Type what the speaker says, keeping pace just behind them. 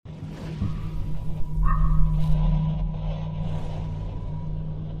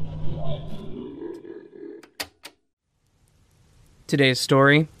Today's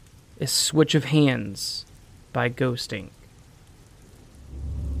story is Switch of Hands by Ghost Inc.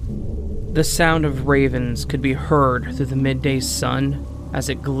 The sound of ravens could be heard through the midday sun as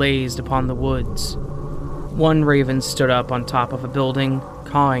it glazed upon the woods. One raven stood up on top of a building,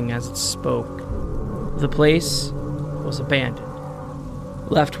 cawing as it spoke. The place was abandoned,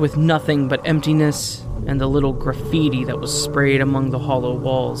 left with nothing but emptiness and the little graffiti that was sprayed among the hollow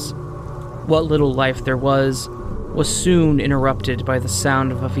walls. What little life there was soon interrupted by the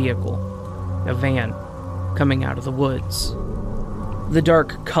sound of a vehicle, a van, coming out of the woods. The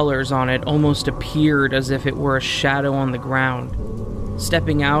dark colors on it almost appeared as if it were a shadow on the ground.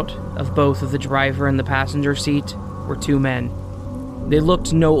 Stepping out of both of the driver and the passenger seat were two men. They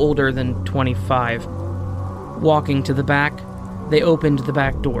looked no older than 25. Walking to the back, they opened the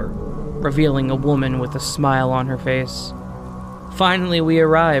back door, revealing a woman with a smile on her face. "Finally we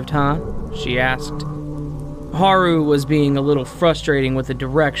arrived, huh?" she asked. Haru was being a little frustrating with the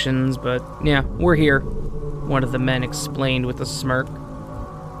directions, but yeah, we're here, one of the men explained with a smirk.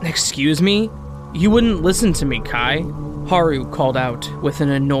 "Excuse me? You wouldn't listen to me, Kai," Haru called out with an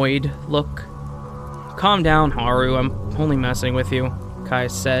annoyed look. "Calm down, Haru, I'm only messing with you," Kai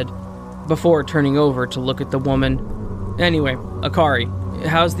said, before turning over to look at the woman. "Anyway, Akari,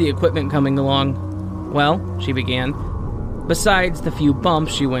 how's the equipment coming along?" "Well," she began, "besides the few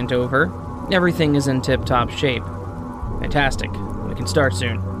bumps she went over, everything is in tip-top shape." "Fantastic. We can start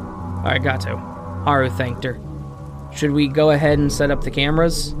soon." "Alright, got to." Haru thanked her. "Should we go ahead and set up the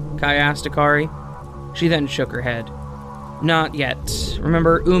cameras?" Kai asked Akari. She then shook her head. "Not yet.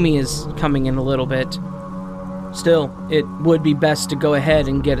 Remember, Umi is coming in a little bit. Still, it would be best to go ahead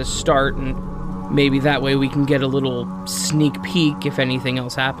and get a start, and maybe that way we can get a little sneak peek if anything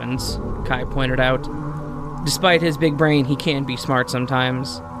else happens," Kai pointed out. Despite his big brain, he can be smart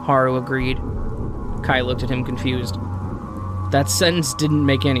sometimes, Haru agreed. Kai looked at him confused. "That sentence didn't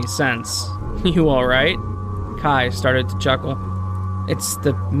make any sense. You alright?" Kai started to chuckle. "It's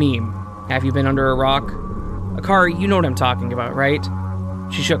the meme. Have you been under a rock?" "Akari, you know what I'm talking about, right?"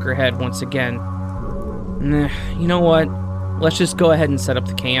 She shook her head once again. "Nah, you know what? Let's just go ahead and set up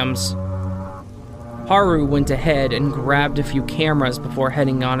the cams." Haru went ahead and grabbed a few cameras before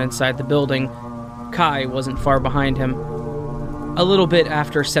heading on inside the building. Kai wasn't far behind him. A little bit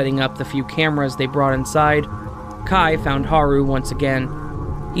after setting up the few cameras they brought inside, Kai found Haru once again.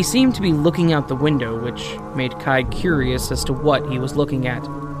 He seemed to be looking out the window, which made Kai curious as to what he was looking at.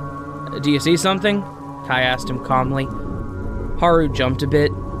 "Do you see something?" Kai asked him calmly. Haru jumped a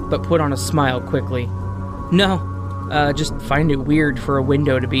bit, but put on a smile quickly. "No, just find it weird for a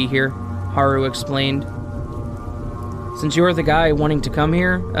window to be here," Haru explained. "Since you're the guy wanting to come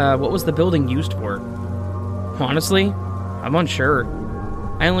here, what was the building used for?" "Honestly, I'm unsure.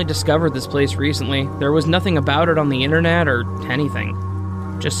 I only discovered this place recently. There was nothing about it on the internet or anything.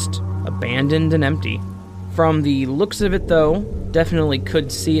 Just abandoned and empty. From the looks of it, though, definitely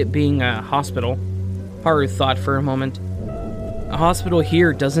could see it being a hospital." Haru thought for a moment. "A hospital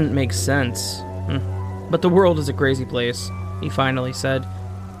here doesn't make sense. But the world is a crazy place," he finally said.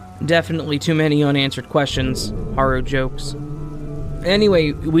 "Definitely too many unanswered questions," Haru jokes.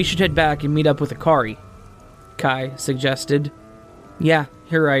 "Anyway, we should head back and meet up with Akari," Kai suggested. "Yeah,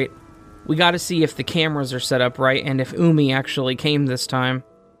 you're right. We gotta see if the cameras are set up right and if Umi actually came this time."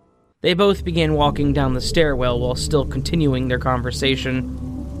 They both began walking down the stairwell while still continuing their conversation.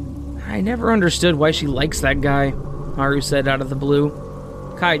 "I never understood why she likes that guy," Haru said out of the blue.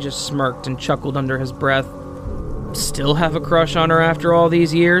 Kai just smirked and chuckled under his breath. "Still have a crush on her after all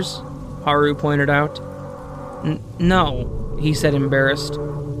these years?" Haru pointed out. No, he said, embarrassed.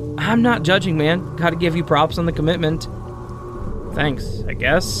 "I'm not judging, man. Gotta give you props on the commitment." "Thanks, I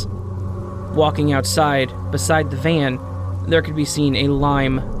guess." Walking outside, beside the van, there could be seen a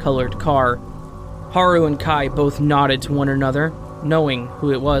lime-colored car. Haru and Kai both nodded to one another, knowing who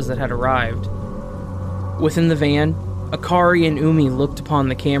it was that had arrived. Within the van, Akari and Umi looked upon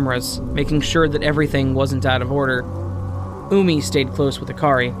the cameras, making sure that everything wasn't out of order. Umi stayed close with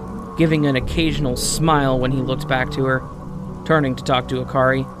Akari, giving an occasional smile when he looked back to her. Turning to talk to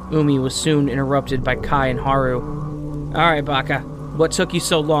Akari, Umi was soon interrupted by Kai and Haru. "Alright, Baka, what took you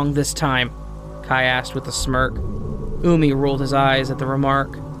so long this time?" Kai asked with a smirk. Umi rolled his eyes at the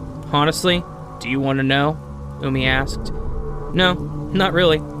remark. "Honestly, do you want to know?" Umi asked. "No, not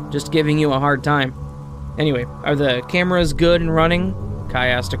really. Just giving you a hard time." "Anyway, are the cameras good and running?" Kai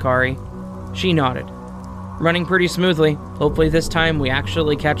asked Akari. She nodded. "Running pretty smoothly. Hopefully this time we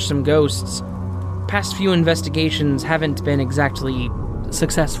actually catch some ghosts. Past few investigations haven't been exactly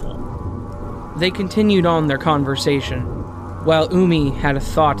successful." They continued on their conversation, while Umi had a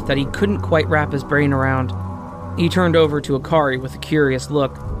thought that he couldn't quite wrap his brain around. He turned over to Akari with a curious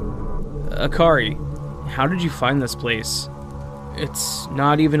look. Akari, how did you find this place? It's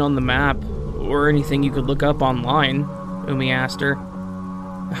not even on the map, or anything you could look up online, Umi asked her.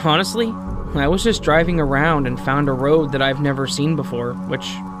 Honestly, I was just driving around and found a road that I've never seen before, which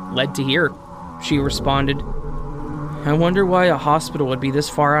led to here, she responded. I wonder why a hospital would be this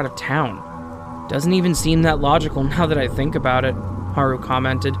far out of town. Doesn't even seem that logical now that I think about it, Haru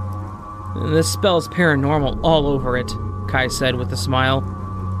commented. This spells paranormal all over it, Kai said with a smile.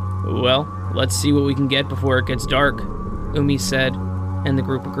 Well, let's see what we can get before it gets dark, Umi said, and the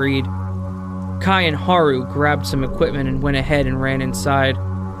group agreed. Kai and Haru grabbed some equipment and went ahead and ran inside.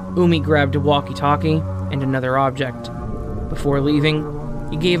 Umi grabbed a walkie-talkie and another object. Before leaving,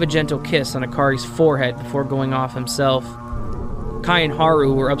 he gave a gentle kiss on Akari's forehead before going off himself. Kai and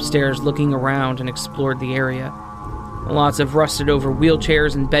Haru were upstairs looking around and explored the area. Lots of rusted-over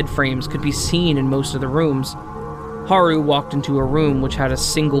wheelchairs and bed frames could be seen in most of the rooms. Haru walked into a room which had a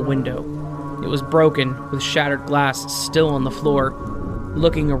single window. It was broken, with shattered glass still on the floor.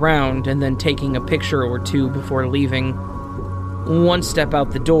 Looking around and then taking a picture or two before leaving. One step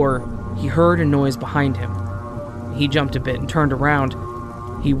out the door, he heard a noise behind him. He jumped a bit and turned around.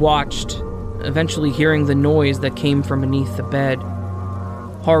 He watched, eventually hearing the noise that came from beneath the bed.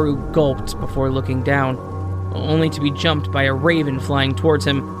 Haru gulped before looking down, only to be jumped by a raven flying towards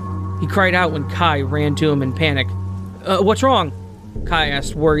him. He cried out when Kai ran to him in panic. What's wrong? Kai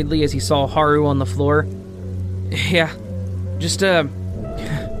asked worriedly as he saw Haru on the floor. Yeah, just a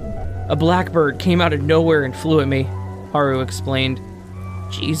blackbird came out of nowhere and flew at me, Haru explained.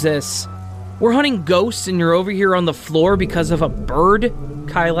 Jesus. We're hunting ghosts and you're over here on the floor because of a bird?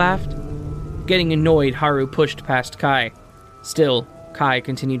 Kai laughed. Getting annoyed, Haru pushed past Kai. Still, Kai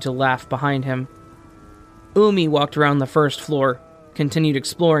continued to laugh behind him. Umi walked around the first floor, continued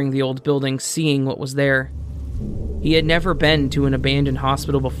exploring the old building, seeing what was there. He had never been to an abandoned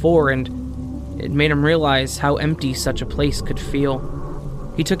hospital before, and it made him realize how empty such a place could feel.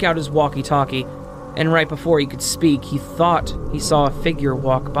 He took out his walkie-talkie, and right before he could speak, he thought he saw a figure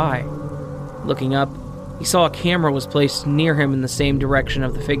walk by. Looking up, he saw a camera was placed near him in the same direction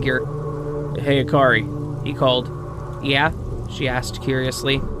of the figure. Hey, Akari, he called. Yeah? She asked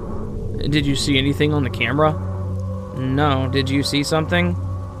curiously. Did you see anything on the camera? No, did you see something?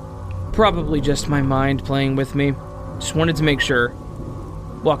 Probably just my mind playing with me. Just wanted to make sure.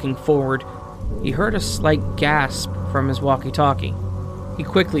 Walking forward, he heard a slight gasp from his walkie-talkie. He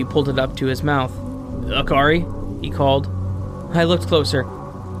quickly pulled it up to his mouth. Akari? He called. I looked closer.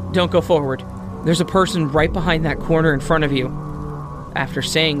 Don't go forward. There's a person right behind that corner in front of you. After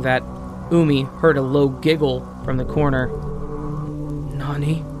saying that, Umi heard a low giggle from the corner.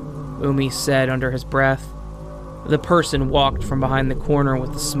 Nani? Umi said under his breath. The person walked from behind the corner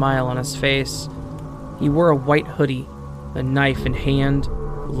with a smile on his face. He wore a white hoodie, a knife in hand,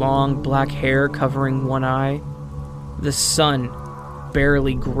 long black hair covering one eye. The sun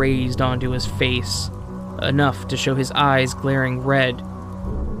barely grazed onto his face, enough to show his eyes glaring red.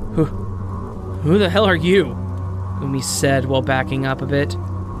 Who the hell are you? Umi said while backing up a bit.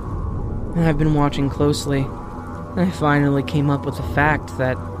 I've been watching closely. I finally came up with the fact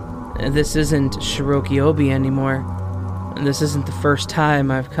that this isn't Shirokiobi anymore. This isn't the first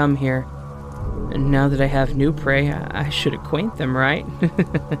time I've come here. And now that I have new prey, I should acquaint them, right?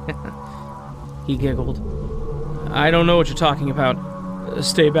 He giggled. I don't know what you're talking about.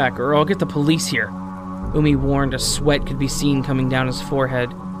 Stay back, or I'll get the police here. Umi warned. A sweat could be seen coming down his forehead.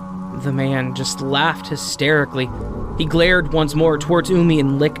 The man just laughed hysterically. He glared once more towards Umi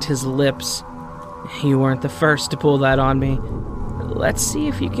and licked his lips. You weren't the first to pull that on me. Let's see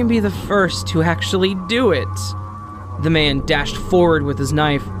if you can be the first to actually do it. The man dashed forward with his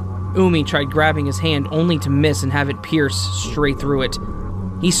knife. Umi tried grabbing his hand only to miss and have it pierce straight through it.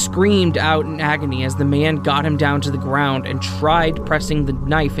 He screamed out in agony as the man got him down to the ground and tried pressing the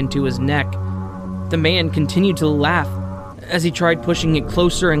knife into his neck. The man continued to laugh as he tried pushing it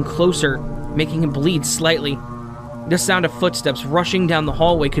closer and closer, making him bleed slightly. The sound of footsteps rushing down the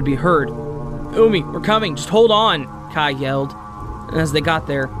hallway could be heard. Umi, we're coming, just hold on, Kai yelled. As they got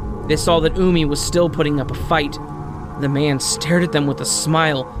there, they saw that Umi was still putting up a fight. The man stared at them with a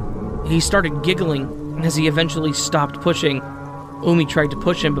smile. He started giggling as he eventually stopped pushing. Umi tried to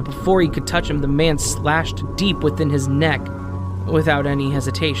push him, but before he could touch him, the man slashed deep within his neck without any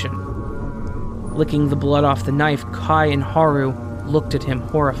hesitation. Licking the blood off the knife, Kai and Haru looked at him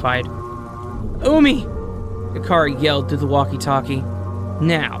horrified. Umi! Akari yelled through the walkie-talkie.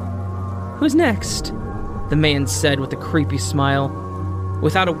 Now, who's next? The man said with a creepy smile.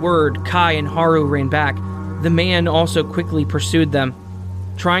 Without a word, Kai and Haru ran back. The man also quickly pursued them.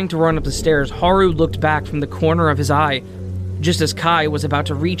 Trying to run up the stairs, Haru looked back from the corner of his eye. Just as Kai was about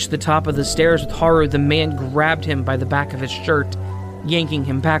to reach the top of the stairs with Haru, the man grabbed him by the back of his shirt, yanking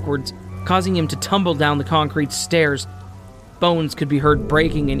him backwards, causing him to tumble down the concrete stairs. Bones could be heard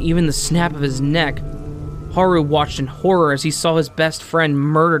breaking and even the snap of his neck. Haru watched in horror as he saw his best friend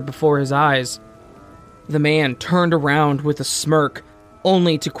murdered before his eyes. The man turned around with a smirk,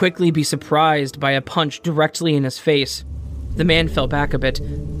 only to quickly be surprised by a punch directly in his face. The man fell back a bit,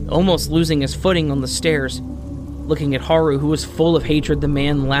 almost losing his footing on the stairs. Looking at Haru, who was full of hatred, the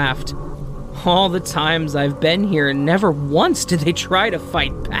man laughed. "All the times I've been here, never once did they try to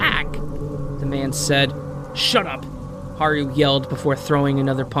fight back," the man said. "Shut up," Haru yelled before throwing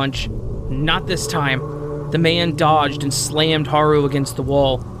another punch. "Not this time." The man dodged and slammed Haru against the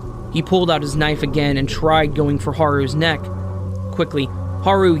wall. He pulled out his knife again and tried going for Haru's neck. Quickly,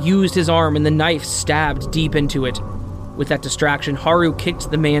 Haru used his arm and the knife stabbed deep into it. With that distraction, Haru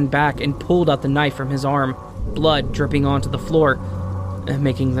kicked the man back and pulled out the knife from his arm, blood dripping onto the floor,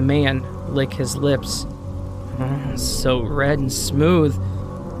 making the man lick his lips. "So red and smooth.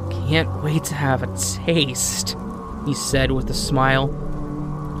 Can't wait to have a taste," he said with a smile.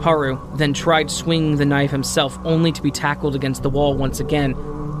 Haru then tried swinging the knife himself, only to be tackled against the wall once again.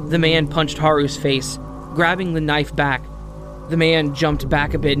 The man punched Haru's face, grabbing the knife back. The man jumped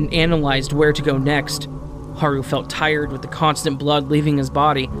back a bit and analyzed where to go next. Haru felt tired with the constant blood leaving his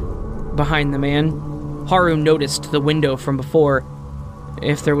body. Behind the man, Haru noticed the window from before.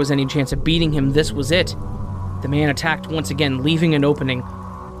 If there was any chance of beating him, this was it. The man attacked once again, leaving an opening.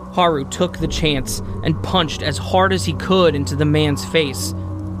 Haru took the chance and punched as hard as he could into the man's face.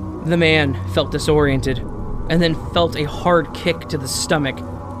 The man felt disoriented, and then felt a hard kick to the stomach.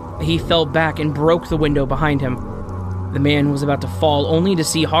 He fell back and broke the window behind him. The man was about to fall, only to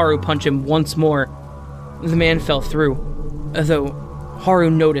see Haru punch him once more. The man fell through, though Haru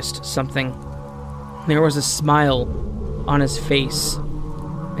noticed something. There was a smile on his face,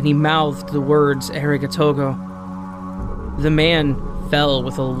 and he mouthed the words "Arigato." The man fell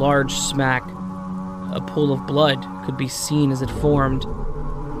with a large smack. A pool of blood could be seen as it formed.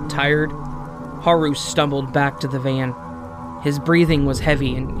 Tired, Haru stumbled back to the van. His breathing was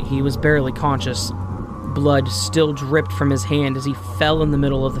heavy and he was barely conscious. Blood still dripped from his hand as he fell in the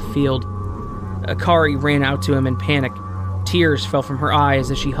middle of the field. Akari ran out to him in panic. Tears fell from her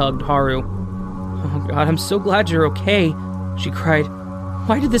eyes as she hugged Haru. "Oh God, I'm so glad you're okay," she cried.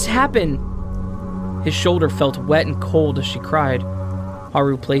 "Why did this happen?" His shoulder felt wet and cold as she cried.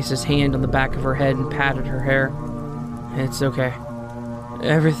 Haru placed his hand on the back of her head and patted her hair. "It's okay.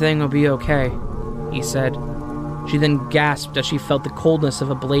 Everything will be okay," he said. She then gasped as she felt the coldness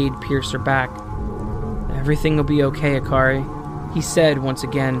of a blade pierce her back. "Everything will be okay, Akari," he said once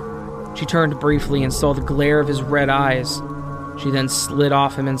again. She turned briefly and saw the glare of his red eyes. She then slid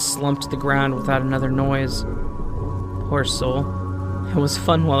off him and slumped to the ground without another noise. Poor soul. It was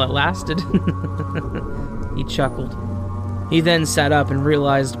fun while it lasted. He chuckled. He then sat up and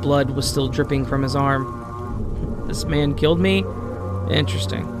realized blood was still dripping from his arm. "This man killed me?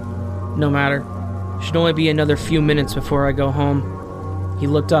 Interesting. No matter. Should only be another few minutes before I go home." He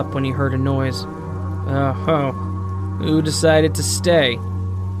looked up when he heard a noise. "Oh, who decided to stay?"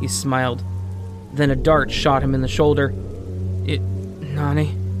 He smiled. Then a dart shot him in the shoulder.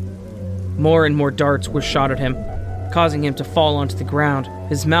 Nani?" More and more darts were shot at him, causing him to fall onto the ground.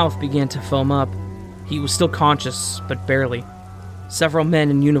 His mouth began to foam up. He was still conscious, but barely. Several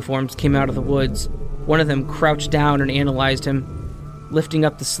men in uniforms came out of the woods. One of them crouched down and analyzed him. Lifting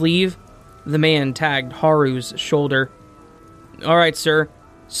up the sleeve, the man tagged Haru's shoulder. "All right, sir.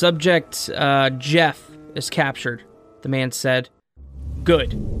 Subject, Jeff, is captured," the man said.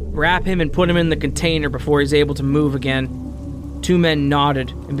 "Good. Wrap him and put him in the container before he's able to move again." Two men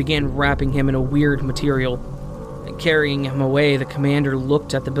nodded and began wrapping him in a weird material. Carrying him away, the commander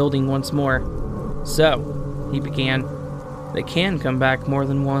looked at the building once more. "So," he began, "they can come back more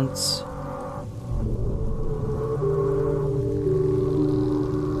than once."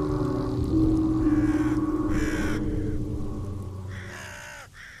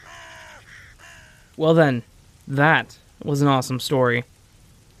 Well then, that was an awesome story.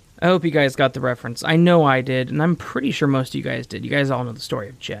 I hope you guys got the reference. I know I did, and I'm pretty sure most of you guys did. You guys all know the story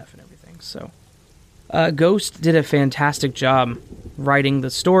of Jeff and everything, so. Ghost did a fantastic job writing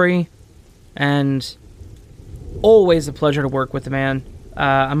the story, and always a pleasure to work with the man.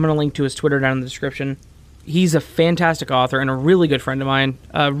 I'm going to link to his Twitter down in the description. He's a fantastic author and a really good friend of mine,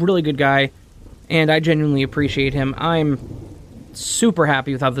 a really good guy, and I genuinely appreciate him. I'm super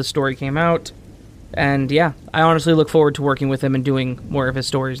happy with how this story came out. And yeah, I honestly look forward to working with him and doing more of his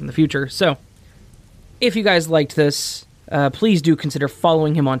stories in the future. So, if you guys liked this, please do consider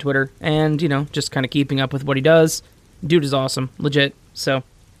following him on Twitter and, you know, just kind of keeping up with what he does. Dude is awesome. Legit. So,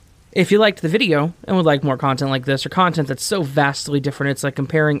 if you liked the video and would like more content like this, or content that's so vastly different it's like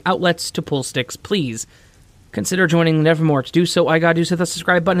comparing outlets to pull sticks, please consider joining Nevermore. To do so, all you gotta do is hit the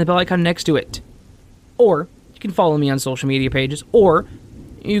subscribe button and the bell icon next to it. Or, you can follow me on social media pages, or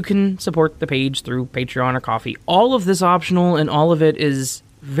you can support the page through Patreon or Ko-fi. All of this optional, and all of it is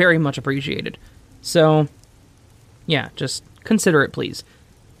very much appreciated. So, yeah, just consider it, please.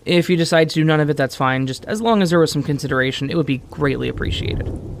 If you decide to do none of it, that's fine. Just as long as there was some consideration, it would be greatly appreciated.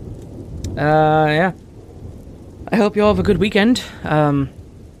 Yeah. I hope you all have a good weekend.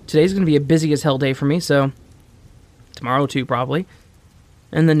 Today's going to be a busy as hell day for me, so tomorrow too, probably.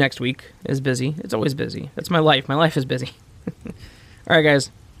 And the next week is busy. It's always busy. That's my life. My life is busy. Alright, guys.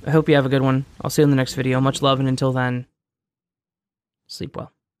 I hope you have a good one. I'll see you in the next video. Much love, and until then, sleep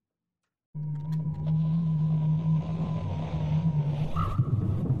well.